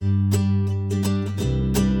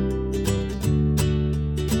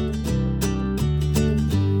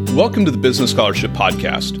Welcome to the Business Scholarship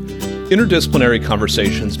Podcast, interdisciplinary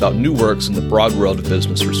conversations about new works in the broad world of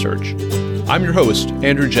business research. I'm your host,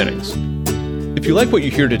 Andrew Jennings. If you like what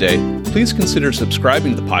you hear today, please consider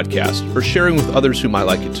subscribing to the podcast or sharing with others who might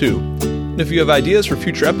like it too. And if you have ideas for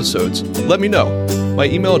future episodes, let me know. My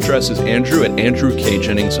email address is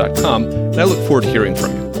andrew@andrewkjennings.com, and I look forward to hearing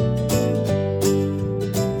from you.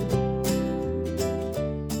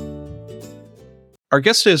 Our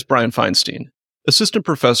guest today is Brian Feinstein, Assistant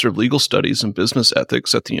Professor of Legal Studies and Business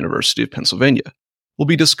Ethics at the University of Pennsylvania. We'll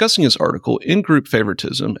be discussing his article, In Group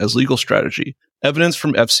Favoritism as Legal Strategy, Evidence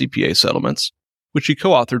from FCPA Settlements, which he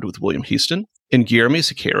co-authored with William Heaston and Guilherme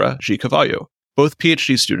Siqueira G. Carvalho, both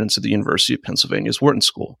PhD students at the University of Pennsylvania's Wharton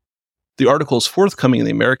School. The article is forthcoming in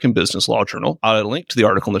the American Business Law Journal. I'll add a link to the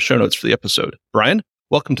article in the show notes for the episode. Brian,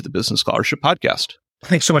 welcome to the Business Scholarship Podcast.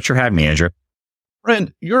 Thanks so much for having me, Andrew.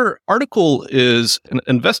 Brian, your article is an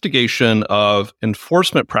investigation of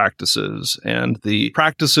enforcement practices and the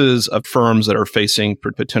practices of firms that are facing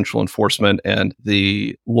potential enforcement and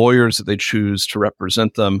the lawyers that they choose to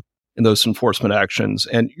represent them in those enforcement actions.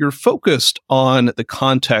 And you're focused on the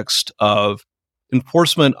context of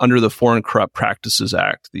enforcement under the Foreign Corrupt Practices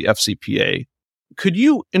Act, the FCPA. Could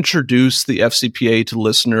you introduce the FCPA to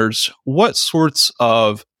listeners? What sorts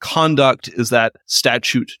of conduct is that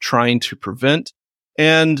statute trying to prevent?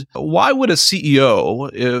 And why would a CEO,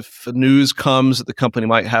 if news comes that the company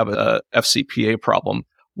might have a FCPA problem,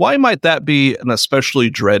 why might that be an especially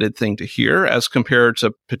dreaded thing to hear as compared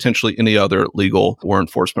to potentially any other legal or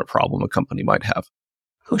enforcement problem a company might have?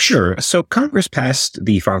 Oh, sure. So Congress passed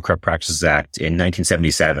the Foreign Corrupt Practices Act in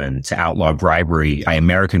 1977 to outlaw bribery by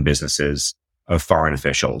American businesses of foreign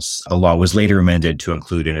officials. The law was later amended to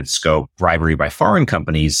include in its scope bribery by foreign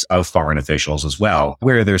companies of foreign officials as well,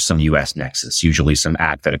 where there's some U.S. nexus, usually some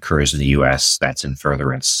act that occurs in the U.S. that's in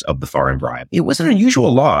furtherance of the foreign bribe. It was an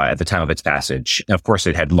unusual law at the time of its passage. Of course,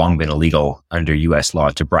 it had long been illegal under U.S.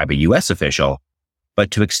 law to bribe a U.S. official, but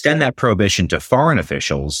to extend that prohibition to foreign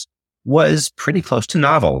officials was pretty close to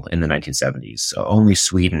novel in the 1970s. Only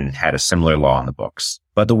Sweden had a similar law on the books.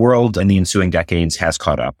 But the world in the ensuing decades has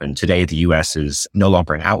caught up, and today the U.S. is no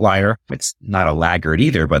longer an outlier. It's not a laggard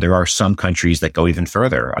either, but there are some countries that go even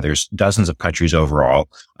further. There's dozens of countries overall,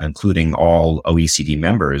 including all OECD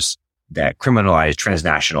members, that criminalize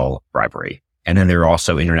transnational bribery. And then there are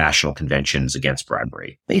also international conventions against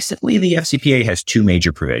bribery. Basically, the FCPA has two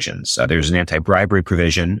major provisions. There's an anti-bribery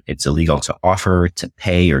provision. It's illegal to offer, to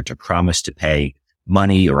pay, or to promise to pay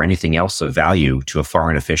money or anything else of value to a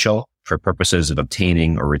foreign official for purposes of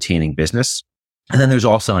obtaining or retaining business. And then there's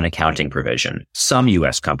also an accounting provision. Some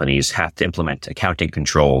U.S. companies have to implement accounting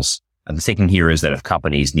controls. And the thinking here is that if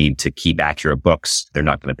companies need to keep accurate books, they're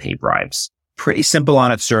not going to pay bribes. Pretty simple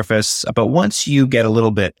on its surface, but once you get a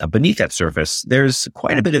little bit beneath that surface, there's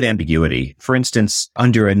quite a bit of ambiguity. For instance,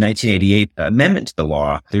 under a 1988 amendment to the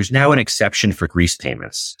law, there's now an exception for grease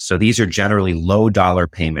payments. So these are generally low-dollar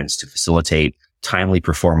payments to facilitate timely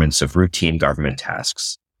performance of routine government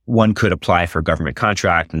tasks. One could apply for a government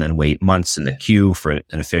contract and then wait months in the queue for an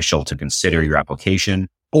official to consider your application.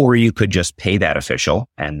 Or you could just pay that official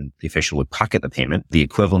and the official would pocket the payment, the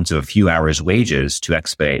equivalent of a few hours' wages to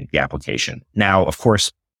expedite the application. Now, of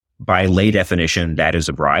course, by lay definition, that is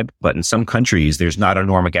a bribe, but in some countries, there's not a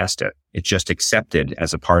norm against it. It's just accepted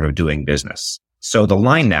as a part of doing business. So the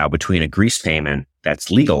line now between a grease payment that's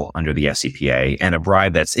legal under the FCPA and a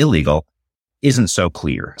bribe that's illegal isn't so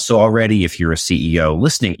clear. So already, if you're a CEO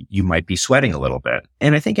listening, you might be sweating a little bit.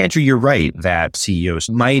 And I think, Andrew, you're right that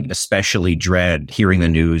CEOs might especially dread hearing the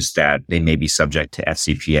news that they may be subject to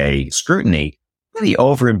FCPA scrutiny, really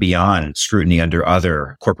over and beyond scrutiny under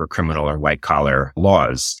other corporate criminal or white collar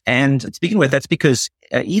laws. And to begin with, that's because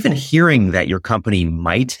even hearing that your company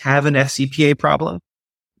might have an FCPA problem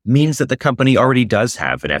means that the company already does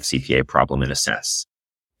have an FCPA problem in a sense.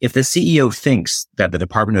 If the CEO thinks that the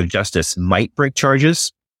Department of Justice might break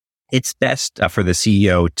charges, it's best for the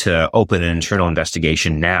CEO to open an internal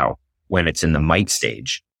investigation now when it's in the might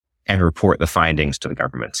stage and report the findings to the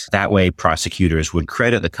government. That way, prosecutors would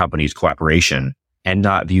credit the company's cooperation and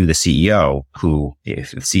not view the CEO, who, if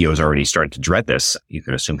the CEO has already started to dread this, you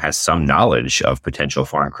can assume has some knowledge of potential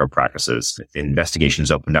foreign corrupt practices. If the investigation's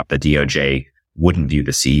opened up, the DOJ wouldn't view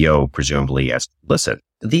the CEO presumably as complicit.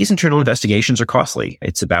 These internal investigations are costly.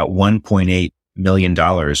 It's about $1.8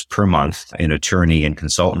 million per month in attorney and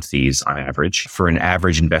consultant fees on average for an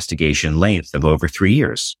average investigation length of over 3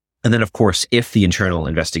 years. And then, of course, if the internal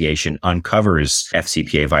investigation uncovers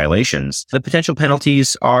FCPA violations, the potential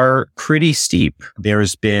penalties are pretty steep.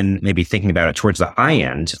 There's been, maybe thinking about it towards the high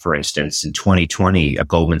end, for instance, in 2020,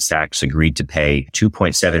 Goldman Sachs agreed to pay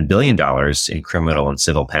 $2.7 billion in criminal and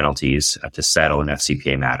civil penalties to settle an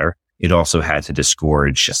FCPA matter. It also had to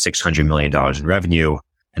disgorge $600 million in revenue.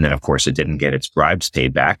 And then, of course, it didn't get its bribes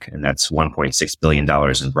paid back. And that's $1.6 billion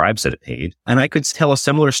in bribes that it paid. And I could tell a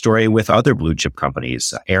similar story with other blue chip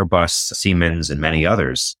companies, Airbus, Siemens, and many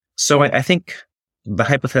others. So I think the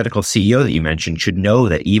hypothetical CEO that you mentioned should know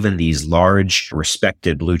that even these large,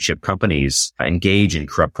 respected blue chip companies engage in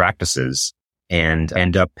corrupt practices and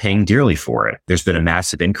end up paying dearly for it. There's been a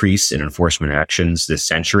massive increase in enforcement actions this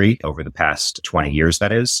century, over the past 20 years,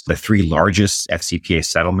 that is. The 3 largest FCPA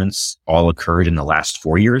settlements all occurred in the last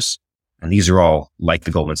 4 years. And these are all, like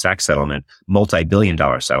the Goldman Sachs settlement,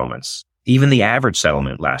 multi-billion-dollar settlements. Even the average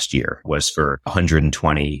settlement last year was for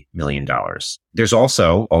 $120 million. There's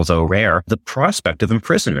also, although rare, the prospect of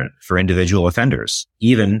imprisonment for individual offenders,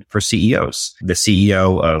 even for CEOs. The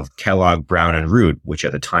CEO of Kellogg, Brown & Root, which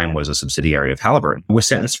at the time was a subsidiary of Halliburton, was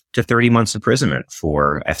sentenced to 30 months imprisonment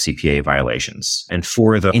for FCPA violations. And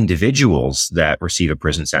for the individuals that receive a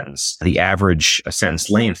prison sentence, the average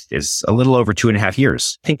sentence length is a little over 2.5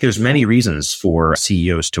 years. I think there's many reasons for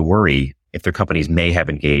CEOs to worry if their companies may have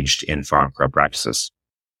engaged in foreign corrupt practices.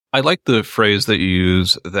 I like the phrase that you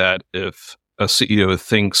use, that if a CEO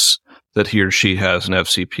thinks that he or she has an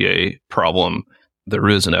FCPA problem, there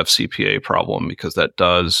is an FCPA problem, because that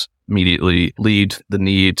does immediately lead the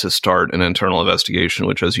need to start an internal investigation,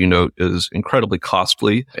 which, as you note, is incredibly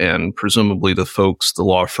costly. And presumably the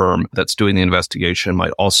law firm that's doing the investigation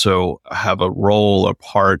might also have a role, a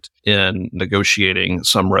part in negotiating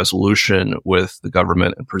some resolution with the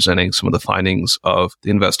government and presenting some of the findings of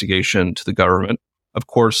the investigation to the government. Of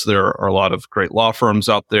course, there are a lot of great law firms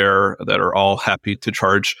out there that are all happy to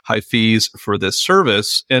charge high fees for this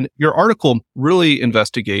service. And your article really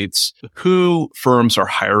investigates who firms are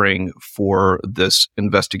hiring for this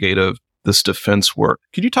defense work.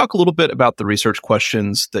 Could you talk a little bit about the research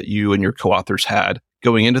questions that you and your co-authors had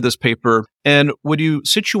going into this paper? And would you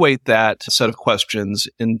situate that set of questions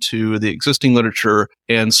into the existing literature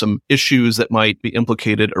and some issues that might be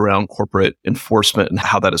implicated around corporate enforcement and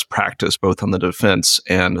how that is practiced both on the defense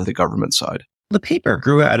and the government side? The paper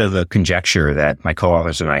grew out of a conjecture that my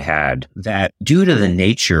co-authors and I had, that due to the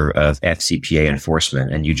nature of FCPA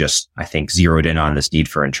enforcement, and you just, I think, zeroed in on this need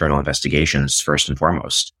for internal investigations first and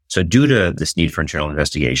foremost. So due to this need for internal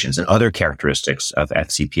investigations and other characteristics of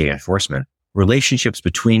FCPA enforcement, relationships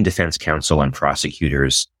between defense counsel and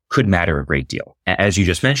prosecutors could matter a great deal. As you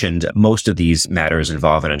just mentioned, most of these matters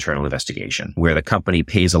involve an internal investigation where the company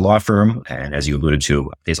pays a law firm, and as you alluded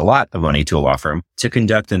to, pays a lot of money to a law firm to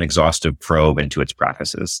conduct an exhaustive probe into its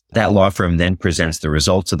practices. That law firm then presents the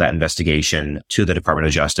results of that investigation to the Department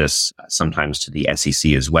of Justice, sometimes to the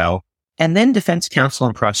SEC as well. And then defense counsel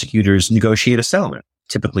and prosecutors negotiate a settlement.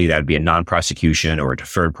 Typically, that would be a non-prosecution or a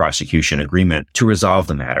deferred prosecution agreement to resolve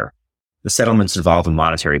the matter. The settlements involve a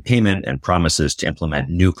monetary payment and promises to implement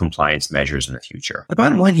new compliance measures in the future. The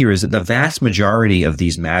bottom line here is that the vast majority of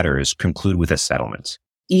these matters conclude with a settlement.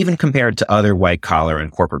 Even compared to other white-collar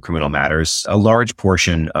and corporate criminal matters, a large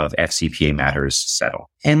portion of FCPA matters settle.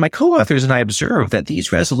 And my co-authors and I observed that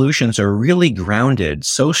these resolutions are really grounded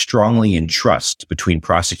so strongly in trust between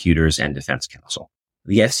prosecutors and defense counsel.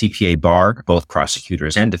 The FCPA bar, both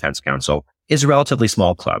prosecutors and defense counsel, is a relatively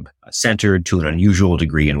small club, centered to an unusual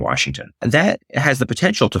degree in Washington. That has the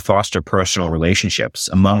potential to foster personal relationships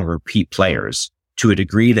among repeat players to a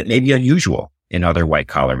degree that may be unusual in other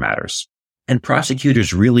white-collar matters. And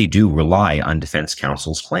prosecutors really do rely on defense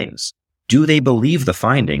counsel's claims. Do they believe the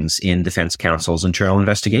findings in defense counsel's internal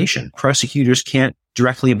investigation? Prosecutors can't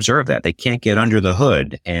directly observe that. They can't get under the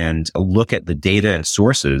hood and look at the data and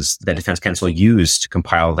sources that defense counsel used to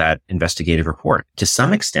compile that investigative report. To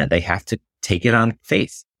some extent, they have to take it on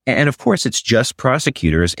faith. And of course, it's just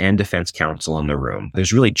prosecutors and defense counsel in the room.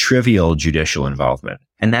 There's really trivial judicial involvement.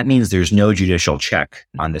 And that means there's no judicial check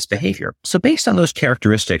on this behavior. So based on those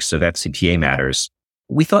characteristics of FCPA matters,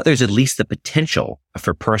 we thought there's at least the potential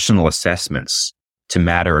for personal assessments to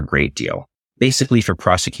matter a great deal. Basically for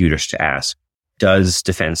prosecutors to ask, does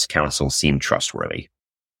defense counsel seem trustworthy?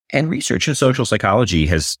 And research in social psychology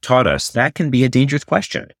has taught us that can be a dangerous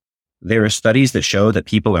question. There are studies that show that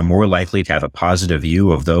people are more likely to have a positive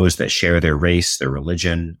view of those that share their race, their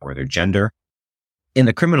religion, or their gender. In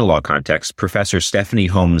the criminal law context, Professor Stephanie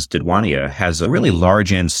Holmes Didwania has a really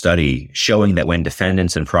large-end study showing that when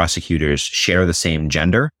defendants and prosecutors share the same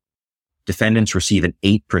gender, defendants receive an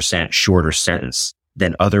 8% shorter sentence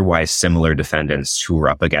than otherwise similar defendants who were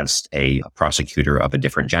up against a prosecutor of a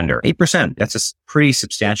different gender. 8%, that's a pretty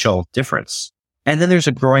substantial difference. And then there's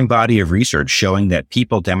a growing body of research showing that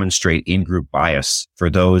people demonstrate in-group bias for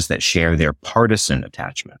those that share their partisan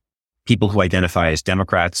attachment. People who identify as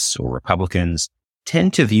Democrats or Republicans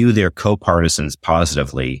tend to view their co-partisans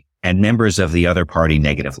positively and members of the other party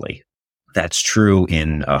negatively. That's true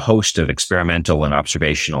in a host of experimental and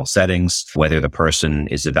observational settings, whether the person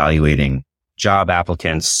is evaluating job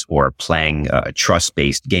applicants or playing a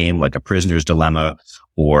trust-based game like a prisoner's dilemma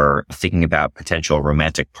or thinking about potential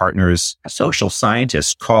romantic partners. Social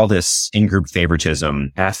scientists call this in-group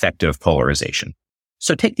favoritism affective polarization.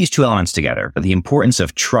 So take these two elements together, the importance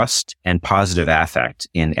of trust and positive affect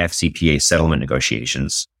in FCPA settlement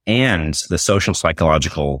negotiations and the social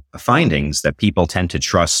psychological findings that people tend to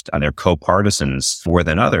trust on their co-partisans more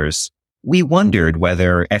than others. We wondered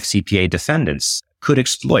whether FCPA defendants could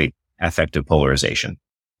exploit affective polarization.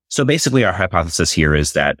 So basically our hypothesis here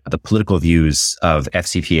is that the political views of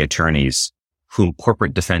FCPA attorneys whom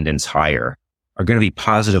corporate defendants hire are going to be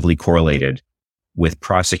positively correlated with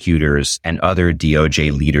prosecutors and other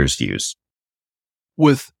DOJ leaders' views.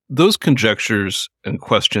 With those conjectures and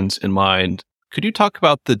questions in mind, could you talk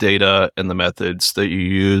about the data and the methods that you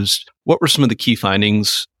used? What were some of the key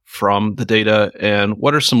findings from the data, and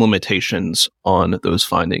what are some limitations on those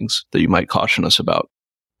findings that you might caution us about?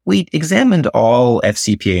 We examined all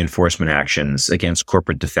FCPA enforcement actions against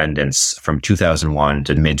corporate defendants from 2001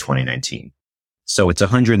 to mid-2019. So it's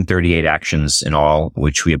 138 actions in all,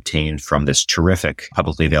 which we obtained from this terrific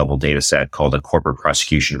publicly available data set called a Corporate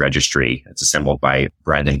Prosecution Registry. It's assembled by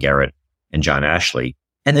Brandon Garrett and John Ashley.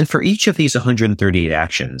 And then for each of these 138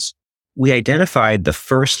 actions, we identified the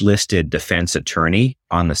first listed defense attorney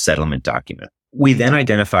on the settlement document. We then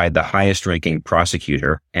identified the highest ranking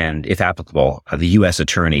prosecutor and, if applicable, the U.S.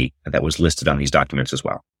 attorney that was listed on these documents as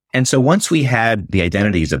well. And so once we had the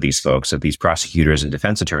identities of these folks, of these prosecutors and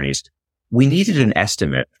defense attorneys, we needed an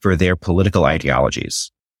estimate for their political ideologies.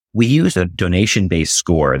 We used a donation-based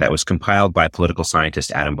score that was compiled by political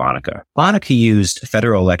scientist Adam Bonica. Bonica used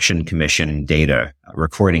Federal Election Commission data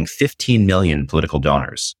recording 15 million political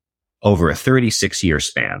donors over a 36-year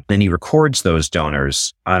span. Then he records those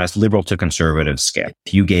donors on a liberal to conservative scale.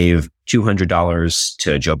 If you gave $200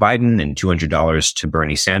 to Joe Biden and $200 to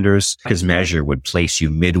Bernie Sanders, his measure would place you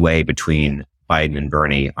midway between Biden and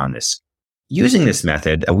Bernie on this. Using this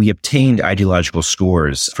method, we obtained ideological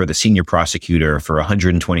scores for the senior prosecutor for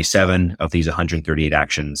 127 of these 138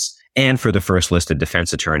 actions and for the first listed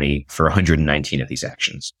defense attorney for 119 of these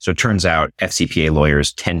actions. So it turns out FCPA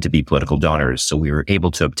lawyers tend to be political donors, so we were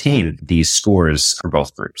able to obtain these scores for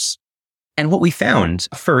both groups. And what we found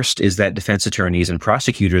first is that defense attorneys and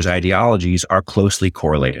prosecutors' ideologies are closely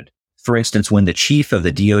correlated. For instance, when the chief of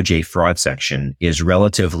the DOJ fraud section is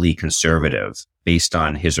relatively conservative based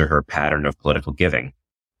on his or her pattern of political giving,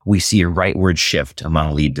 we see a rightward shift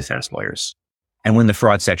among lead defense lawyers. And when the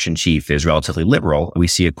fraud section chief is relatively liberal, we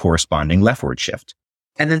see a corresponding leftward shift.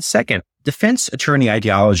 And then second, defense attorney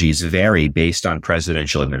ideologies vary based on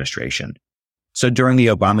presidential administration. So during the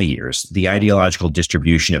Obama years, the ideological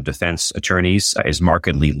distribution of defense attorneys is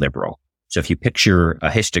markedly liberal. So if you picture a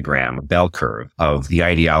histogram, a bell curve of the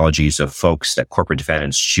ideologies of folks that corporate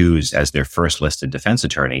defendants choose as their first listed defense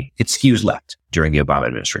attorney, it skews left during the Obama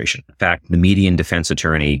administration. In fact, the median defense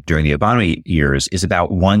attorney during the Obama years is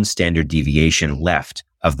about one standard deviation left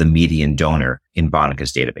of the median donor in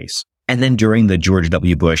Bonica's database. And then during the George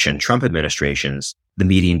W. Bush and Trump administrations, the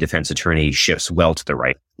median defense attorney shifts well to the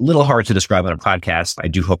right. A little hard to describe on a podcast. I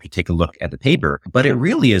do hope you take a look at the paper, but it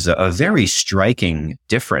really is a very striking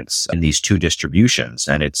difference in these two distributions.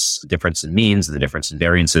 And its difference in means, the difference in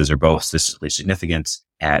variances are both statistically significant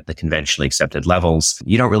at the conventionally accepted levels.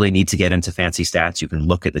 You don't really need to get into fancy stats. You can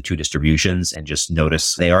look at the two distributions and just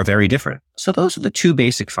notice they are very different. So those are the two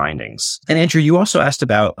basic findings. And Andrew, you also asked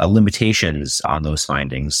about limitations on those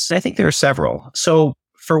findings. I think there are several. So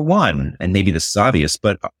for one, and maybe this is obvious,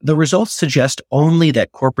 but the results suggest only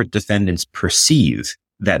that corporate defendants perceive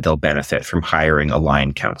that they'll benefit from hiring a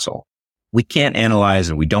line counsel. We can't analyze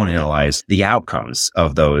and we don't analyze the outcomes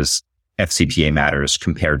of those FCPA matters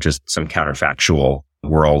compared to some counterfactual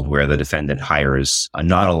world where the defendant hires a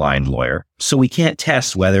not aligned lawyer. So we can't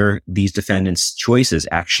test whether these defendants' choices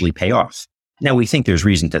actually pay off. Now, we think there's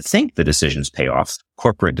reason to think the decisions pay off.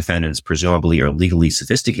 Corporate defendants presumably are legally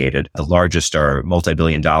sophisticated. The largest are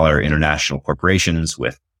multi-billion-dollar international corporations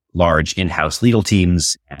with large in-house legal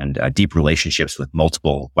teams and deep relationships with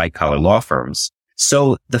multiple white-collar law firms.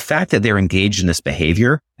 So the fact that they're engaged in this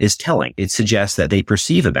behavior is telling. It suggests that they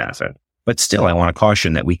perceive a benefit. But still, I want to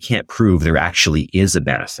caution that we can't prove there actually is a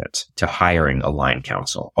benefit to hiring aligned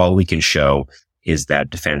counsel. All we can show is that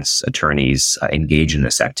defense attorneys engage in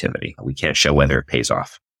this activity. We can't show whether it pays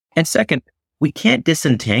off. And second, we can't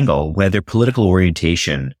disentangle whether political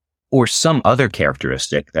orientation or some other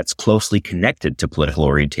characteristic that's closely connected to political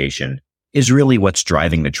orientation is really what's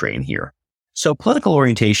driving the train here. So political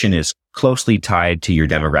orientation is closely tied to your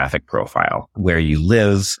demographic profile, where you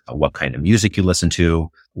live, what kind of music you listen to,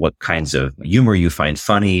 what kinds of humor you find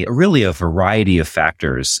funny. Really, a variety of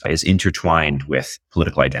factors is intertwined with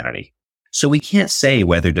political identity. So we can't say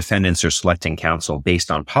whether defendants are selecting counsel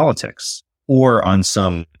based on politics or on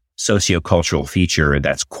some sociocultural feature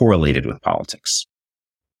that's correlated with politics.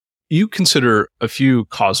 You consider a few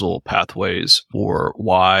causal pathways for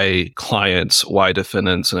why clients, why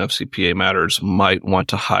defendants in FCPA matters might want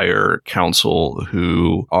to hire counsel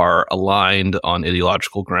who are aligned on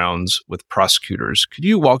ideological grounds with prosecutors. Could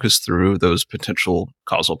you walk us through those potential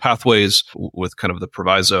causal pathways with kind of the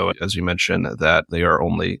proviso, as you mentioned, that they are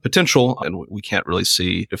only potential and we can't really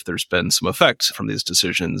see if there's been some effect from these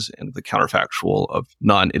decisions, and the counterfactual of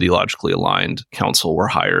non-ideologically aligned counsel were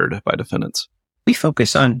hired by defendants? We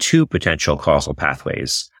focus on two potential causal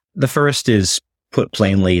pathways. The first is, put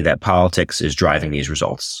plainly, that politics is driving these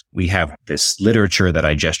results. We have this literature that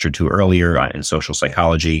I gestured to earlier in social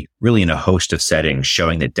psychology, really in a host of settings,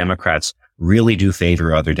 showing that Democrats really do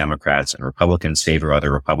favor other Democrats and Republicans favor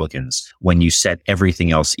other Republicans when you set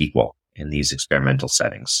everything else equal in these experimental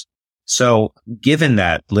settings. So given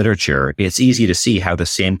that literature, it's easy to see how the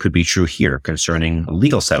same could be true here concerning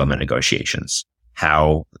legal settlement negotiations.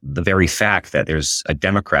 How the very fact that there's a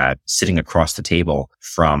Democrat sitting across the table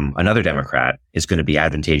from another Democrat is going to be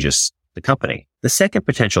advantageous to the company. The second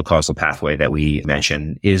potential causal pathway that we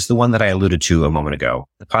mentioned is the one that I alluded to a moment ago,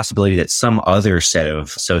 the possibility that some other set of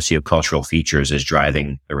sociocultural features is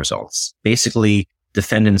driving the results. Basically,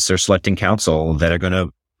 defendants are selecting counsel that are going to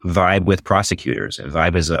vibe with prosecutors. And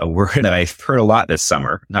vibe is a word that I've heard a lot this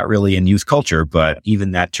summer, not really in youth culture, but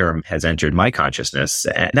even that term has entered my consciousness.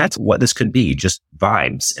 And that's what this could be, just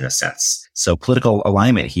vibes in a sense. So political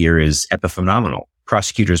alignment here is epiphenomenal.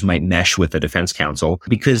 Prosecutors might mesh with the defense counsel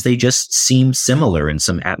because they just seem similar in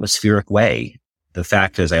some atmospheric way. The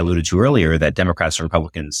fact, as I alluded to earlier, that Democrats and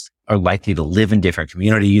Republicans are likely to live in different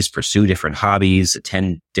communities, pursue different hobbies,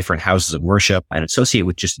 attend different houses of worship, and associate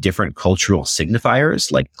with just different cultural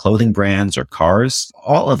signifiers like clothing brands or cars.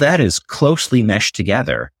 All of that is closely meshed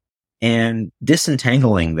together. And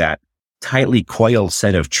disentangling that tightly coiled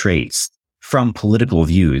set of traits from political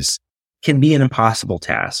views can be an impossible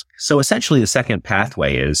task. So essentially, the second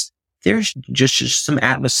pathway is there's just some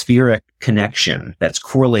atmospheric connection that's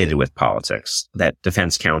correlated with politics that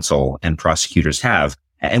defense counsel and prosecutors have.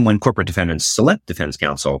 And when corporate defendants select defense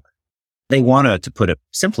counsel, they want to put it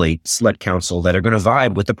simply, select counsel that are going to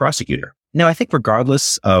vibe with the prosecutor. Now, I think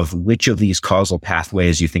regardless of which of these causal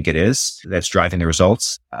pathways you think it is that's driving the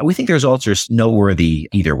results, we think the results are noteworthy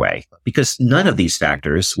either way, because none of these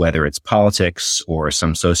factors, whether it's politics or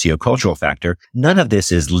some sociocultural factor, none of this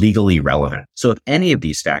is legally relevant. So if any of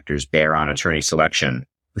these factors bear on attorney selection,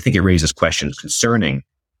 we think it raises questions concerning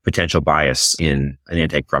potential bias in an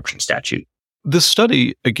anti-corruption statute. This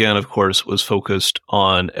study, again, of course, was focused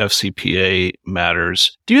on FCPA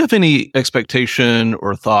matters. Do you have any expectation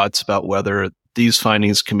or thoughts about whether these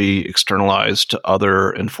findings can be externalized to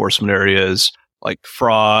other enforcement areas like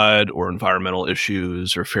fraud or environmental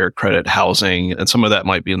issues or fair credit housing? And some of that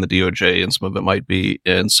might be in the DOJ and some of it might be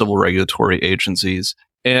in civil regulatory agencies.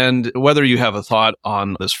 And whether you have a thought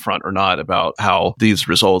on this front or not about how these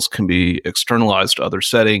results can be externalized to other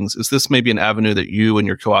settings, is this maybe an avenue that you and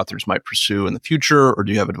your co-authors might pursue in the future? Or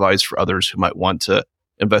do you have advice for others who might want to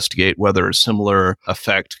investigate whether a similar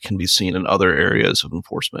effect can be seen in other areas of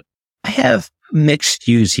enforcement? I have mixed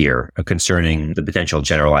views here concerning the potential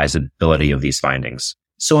generalizability of these findings.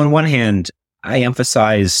 So on one hand, I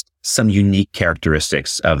emphasized some unique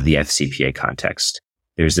characteristics of the FCPA context.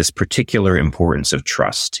 There's this particular importance of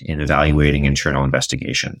trust in evaluating internal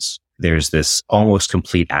investigations. There's this almost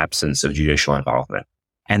complete absence of judicial involvement.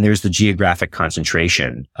 And there's the geographic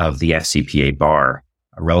concentration of the FCPA bar,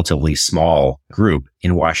 a relatively small group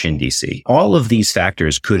in Washington, D.C. All of these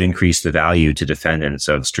factors could increase the value to defendants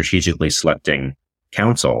of strategically selecting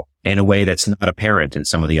counsel in a way that's not apparent in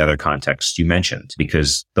some of the other contexts you mentioned,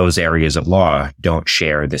 because those areas of law don't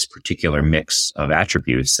share this particular mix of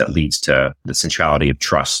attributes that leads to the centrality of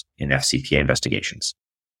trust in FCPA investigations.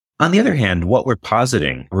 On the other hand, what we're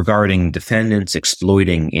positing regarding defendants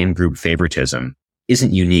exploiting in-group favoritism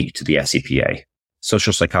isn't unique to the FCPA.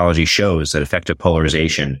 Social psychology shows that effective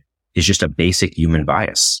polarization is just a basic human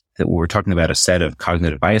bias that we're talking about a set of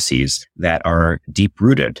cognitive biases that are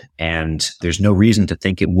deep-rooted, and there's no reason to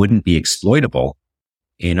think it wouldn't be exploitable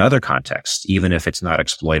in other contexts, even if it's not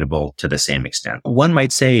exploitable to the same extent. One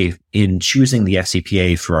might say in choosing the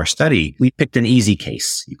FCPA for our study, we picked an easy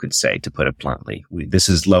case, you could say, to put it bluntly. This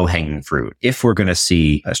is low-hanging fruit. If we're going to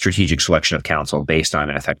see a strategic selection of counsel based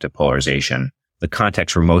on affective polarization, the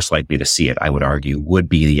context we're most likely to see it, I would argue, would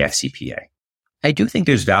be the FCPA. I do think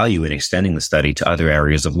there's value in extending the study to other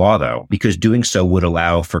areas of law, though, because doing so would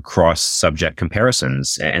allow for cross-subject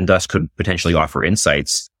comparisons and thus could potentially offer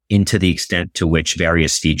insights into the extent to which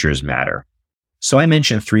various features matter. So I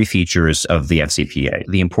mentioned 3 features of the FCPA: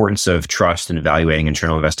 the importance of trust in evaluating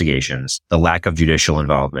internal investigations, the lack of judicial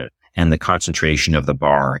involvement, and the concentration of the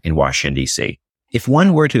bar in Washington, D.C. If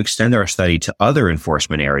one were to extend our study to other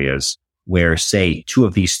enforcement areas where, say, 2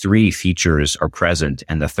 of these 3 features are present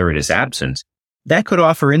and the third is absent, that could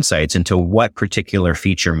offer insights into what particular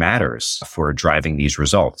feature matters for driving these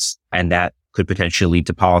results, and that could potentially lead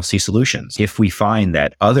to policy solutions. If we find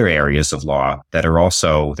that other areas of law that are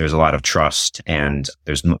also, there's a lot of trust and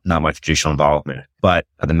there's not much judicial involvement, but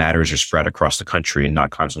the matters are spread across the country and not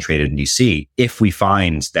concentrated in DC, if we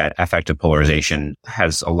find that affective polarization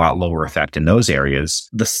has a lot lower effect in those areas,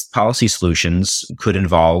 the policy solutions could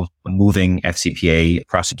involve moving FCPA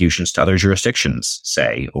prosecutions to other jurisdictions,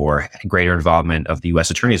 say, or greater involvement of the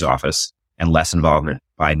U.S. Attorney's Office and less involvement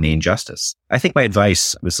by Main Justice. I think my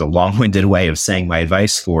advice, this is a long-winded way of saying my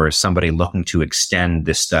advice for somebody looking to extend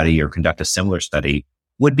this study or conduct a similar study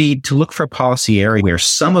would be to look for a policy area where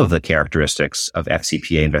some of the characteristics of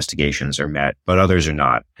FCPA investigations are met, but others are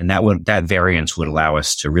not. And that variance would allow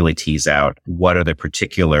us to really tease out what are the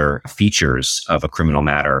particular features of a criminal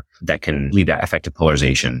matter that can lead to affective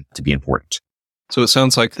polarization to be important. So it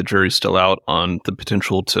sounds like the jury's still out on the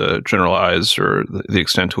potential to generalize or the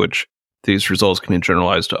extent to which these results can be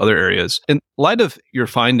generalized to other areas. In light of your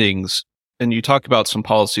findings, and you talk about some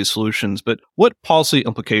policy solutions, but what policy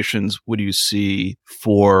implications would you see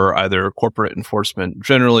for either corporate enforcement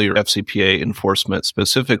generally or FCPA enforcement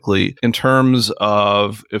specifically in terms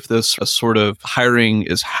of if this sort of hiring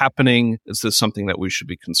is happening? Is this something that we should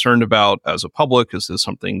be concerned about as a public? Is this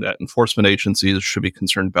something that enforcement agencies should be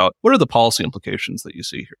concerned about? What are the policy implications that you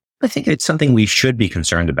see here? I think it's something we should be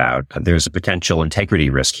concerned about. There's a potential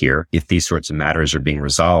integrity risk here if these sorts of matters are being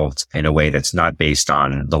resolved in a way that's not based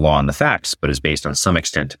on the law and the facts, but is based on some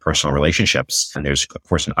extent to personal relationships. And there's, of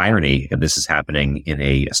course, an irony if this is happening in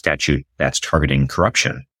a statute that's targeting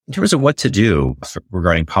corruption. In terms of what to do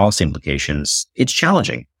regarding policy implications, it's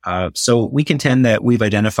challenging. So we contend that we've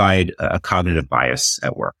identified a cognitive bias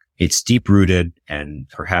at work. It's deep-rooted and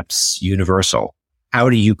perhaps universal.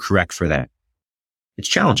 How do you correct for that? It's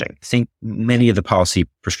challenging. I think many of the policy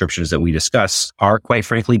prescriptions that we discuss are, quite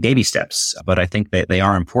frankly, baby steps, but I think that they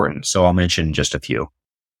are important. So I'll mention just a few.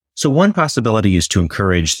 So one possibility is to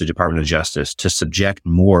encourage the Department of Justice to subject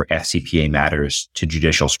more FCPA matters to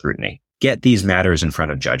judicial scrutiny. Get these matters in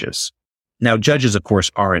front of judges. Now, judges, of course,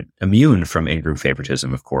 aren't immune from in-group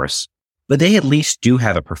favoritism, of course, but they at least do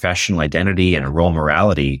have a professional identity and a role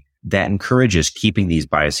morality that encourages keeping these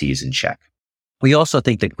biases in check. We also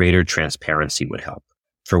think that greater transparency would help.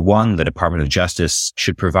 For one, the Department of Justice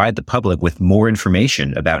should provide the public with more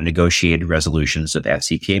information about negotiated resolutions of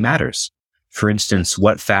FCPA matters. For instance,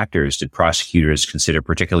 what factors did prosecutors consider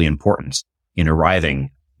particularly important in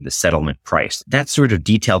arriving at the settlement price? That sort of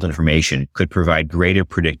detailed information could provide greater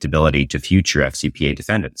predictability to future FCPA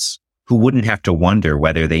defendants, who wouldn't have to wonder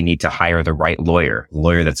whether they need to hire the right lawyer, the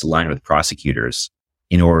lawyer that's aligned with prosecutors,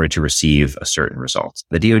 in order to receive a certain result.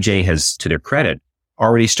 The DOJ has, to their credit,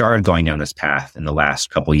 already started going down this path in the last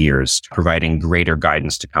couple of years, providing greater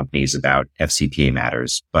guidance to companies about FCPA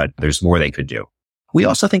matters, but there's more they could do. We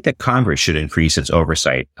also think that Congress should increase its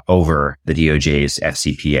oversight over the DOJ's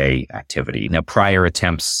FCPA activity. Now, prior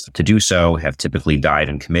attempts to do so have typically died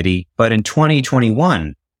in committee, but in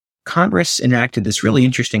 2021, Congress enacted this really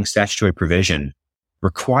interesting statutory provision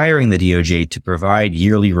requiring the DOJ to provide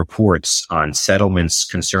yearly reports on settlements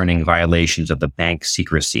concerning violations of the Bank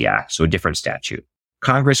Secrecy Act, so a different statute.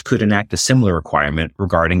 Congress could enact a similar requirement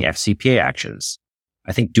regarding FCPA actions.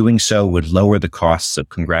 I think doing so would lower the costs of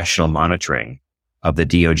congressional monitoring of the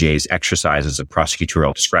DOJ's exercises of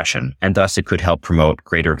prosecutorial discretion, and thus it could help promote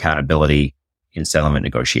greater accountability in settlement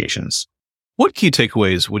negotiations. What key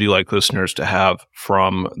takeaways would you like listeners to have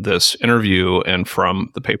from this interview and from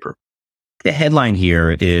the paper? The headline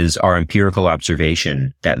here is our empirical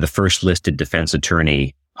observation that the first listed defense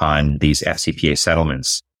attorney on these FCPA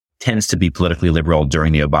settlements tends to be politically liberal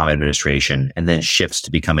during the Obama administration and then shifts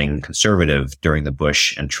to becoming conservative during the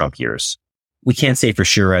Bush and Trump years. We can't say for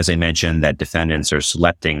sure, as I mentioned, that defendants are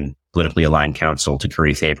selecting politically aligned counsel to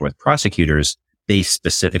curry favor with prosecutors based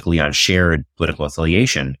specifically on shared political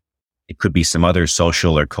affiliation. It could be some other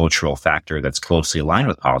social or cultural factor that's closely aligned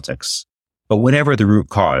with politics. But whatever the root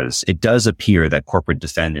cause, it does appear that corporate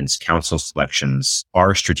defendants' counsel selections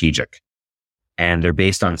are strategic, and they're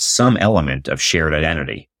based on some element of shared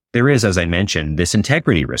identity. There is, as I mentioned, this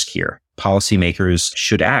integrity risk here. Policymakers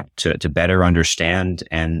should act to better understand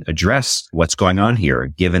and address what's going on here,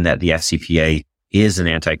 given that the FCPA is an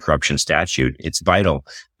anti-corruption statute. It's vital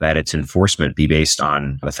that its enforcement be based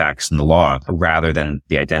on the facts and the law rather than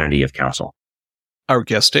the identity of counsel. Our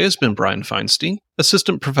guest today has been Brian Feinstein,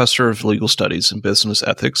 Assistant Professor of Legal Studies and Business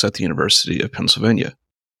Ethics at the University of Pennsylvania.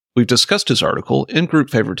 We've discussed his article, In-Group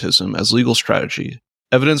Favoritism as Legal Strategy,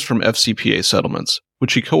 Evidence from FCPA Settlements,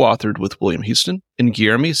 which he co-authored with William Houston and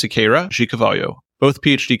Guilherme Siqueira de Carvalho, both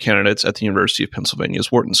PhD candidates at the University of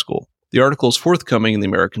Pennsylvania's Wharton School. The article is forthcoming in the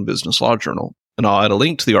American Business Law Journal, and I'll add a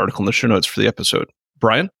link to the article in the show notes for the episode.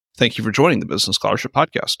 Brian, thank you for joining the Business Scholarship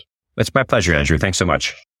Podcast. It's my pleasure, Andrew. Thanks so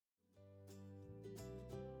much.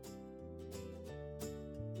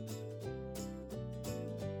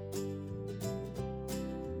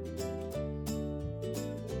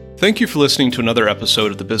 Thank you for listening to another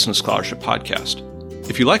episode of the Business Scholarship Podcast.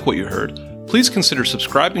 If you like what you heard, please consider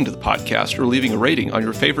subscribing to the podcast or leaving a rating on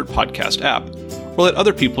your favorite podcast app, or let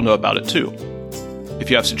other people know about it too.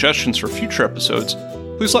 If you have suggestions for future episodes,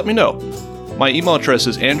 please let me know. My email address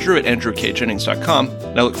is andrew@andrewkjennings.com,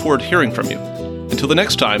 and I look forward to hearing from you. Until the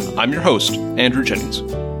next time, I'm your host, Andrew Jennings.